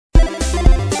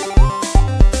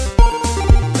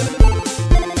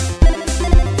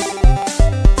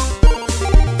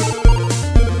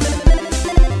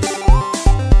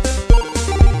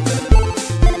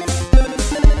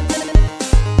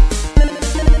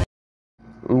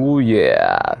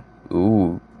yeah.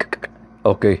 Ooh.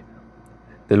 Okay.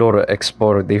 DeLora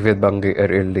Explorer David Bangay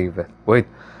RL David. Wait.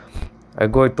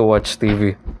 I'm going to watch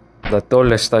TV. The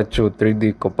tallest statue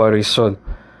 3D comparison.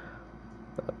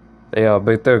 Yeah,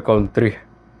 better country.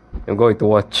 I'm going to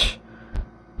watch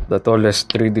the tallest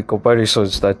 3D comparison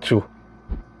statue.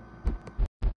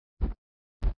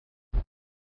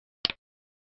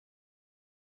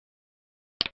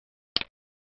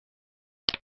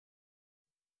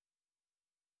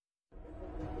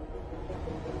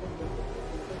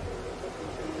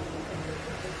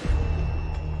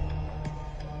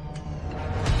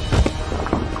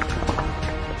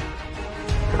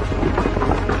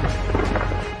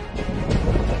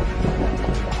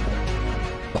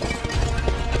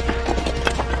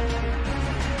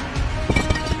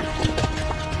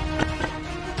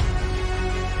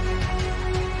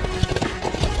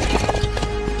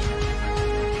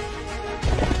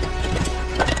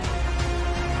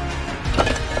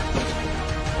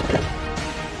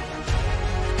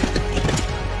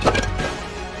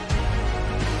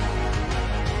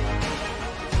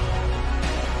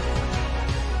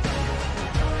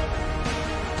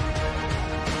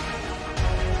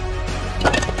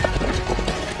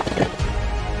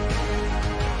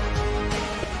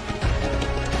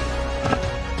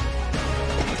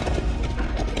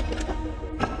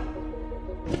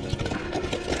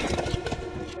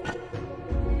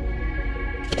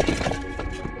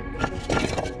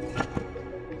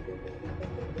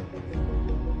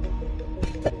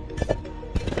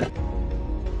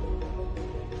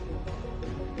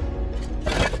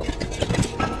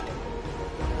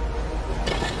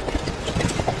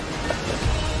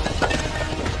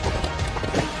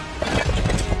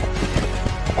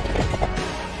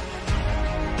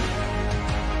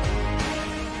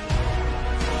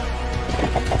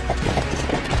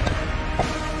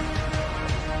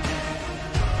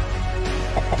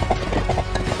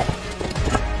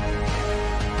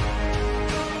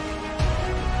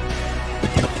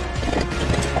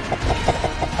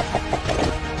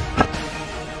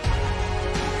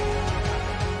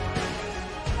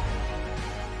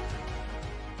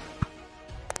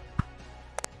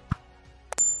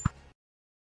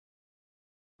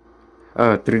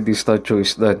 Ah, 3D statue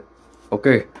is done.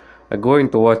 Okay, I'm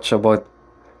going to watch about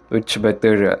which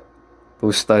better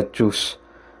two statues.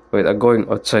 Wait, I'm going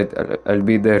outside. I'll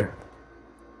be there.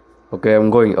 Okay,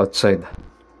 I'm going outside.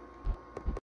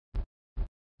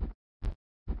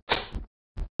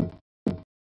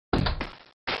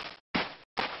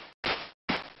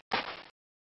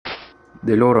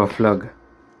 DeLora flag.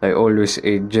 I always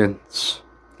agents.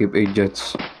 Keep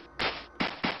agents.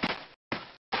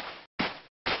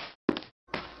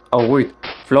 Oh wait,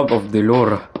 flag of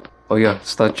DeLora. Oh yeah,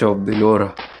 statue of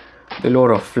DeLora.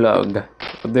 DeLora flag.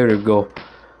 Oh, there you go.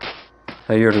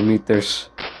 Higher meters.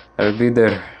 I'll be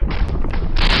there.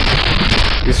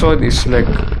 This one is like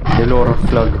DeLora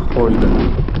flag hold.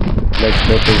 Like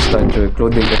better statue,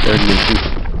 including eternity.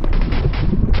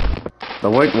 The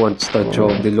white one, statue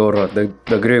of DeLora.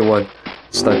 The gray one,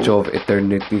 statue of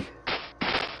eternity.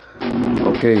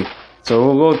 Okay, so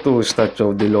we'll go to statue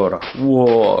of DeLora.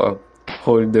 Whoa,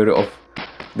 holder of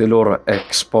DeLora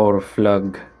X power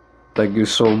flag. Thank you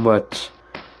so much.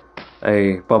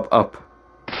 I pop up,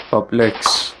 pop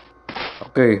legs.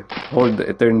 Okay, hold the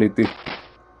eternity.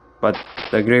 But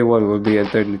the gray one will be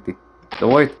eternity. The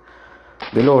white,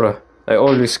 DeLora. I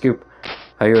always skip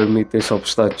higher meters of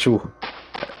statue.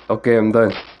 Okay, I'm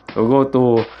done. We'll go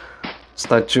to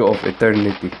statue of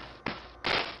eternity.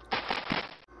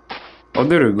 Oh,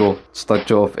 there you go.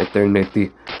 Statue of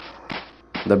eternity.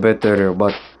 The better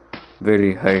but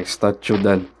very high statue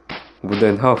than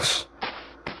wooden house.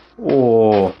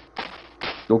 Oh,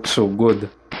 looks so good.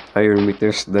 Higher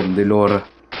meters than DeLora.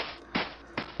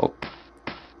 Oh,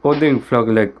 holding flag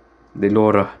like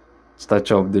DeLora.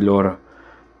 Statue of DeLora.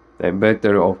 I'm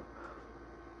better of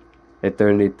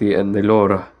eternity and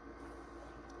DeLora.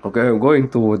 Okay, I'm going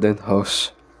to wooden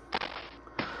house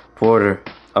for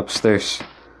upstairs.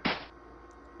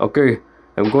 Okay,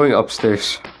 I'm going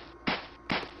upstairs.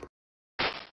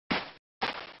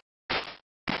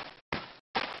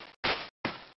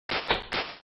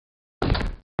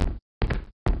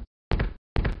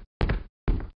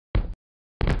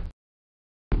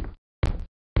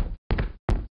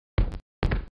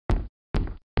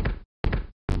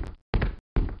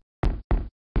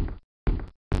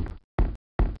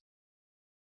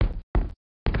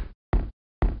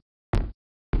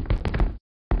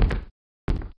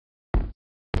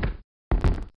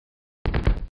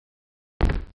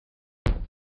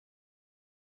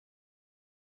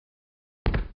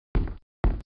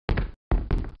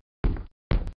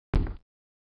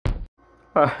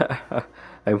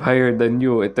 I'm higher than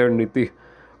you, eternity.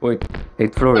 Wait,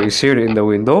 8th floor is here in the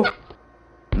window?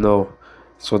 No,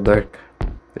 so dark.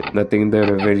 Nothing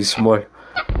there, very small.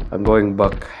 I'm going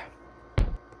back.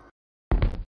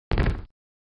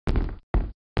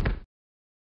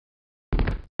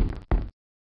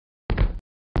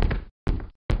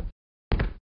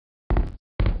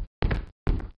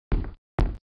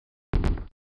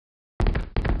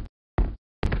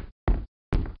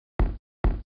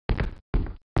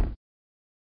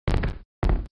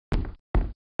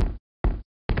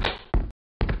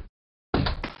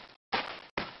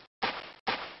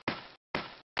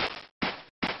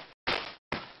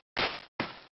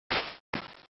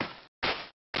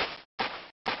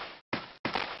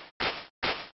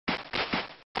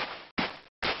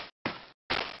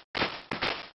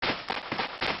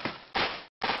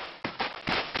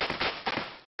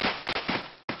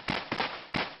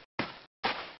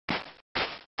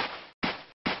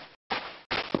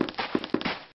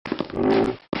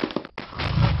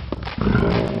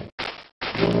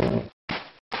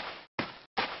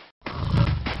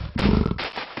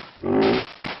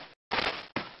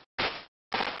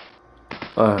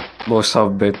 Most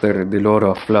have better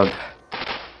DeLora flag.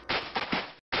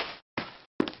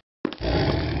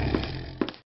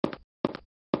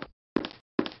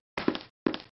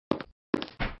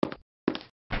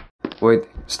 Wait,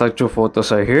 statue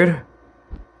photos are here?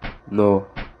 No.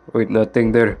 Wait,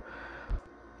 nothing there.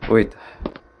 Wait.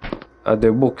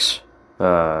 Other books?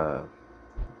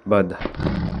 Bad.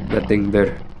 Nothing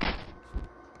there.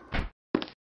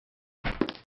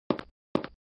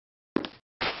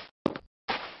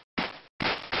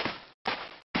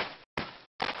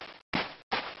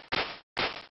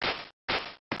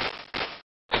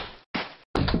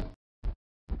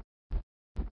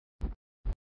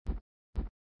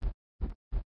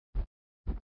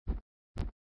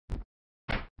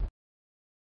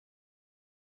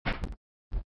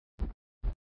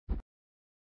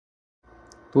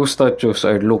 Two statues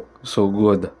I look so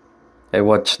good. I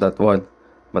watched that one,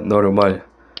 but normal.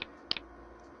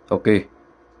 Okay.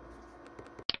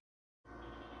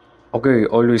 Okay,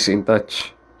 always in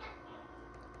touch.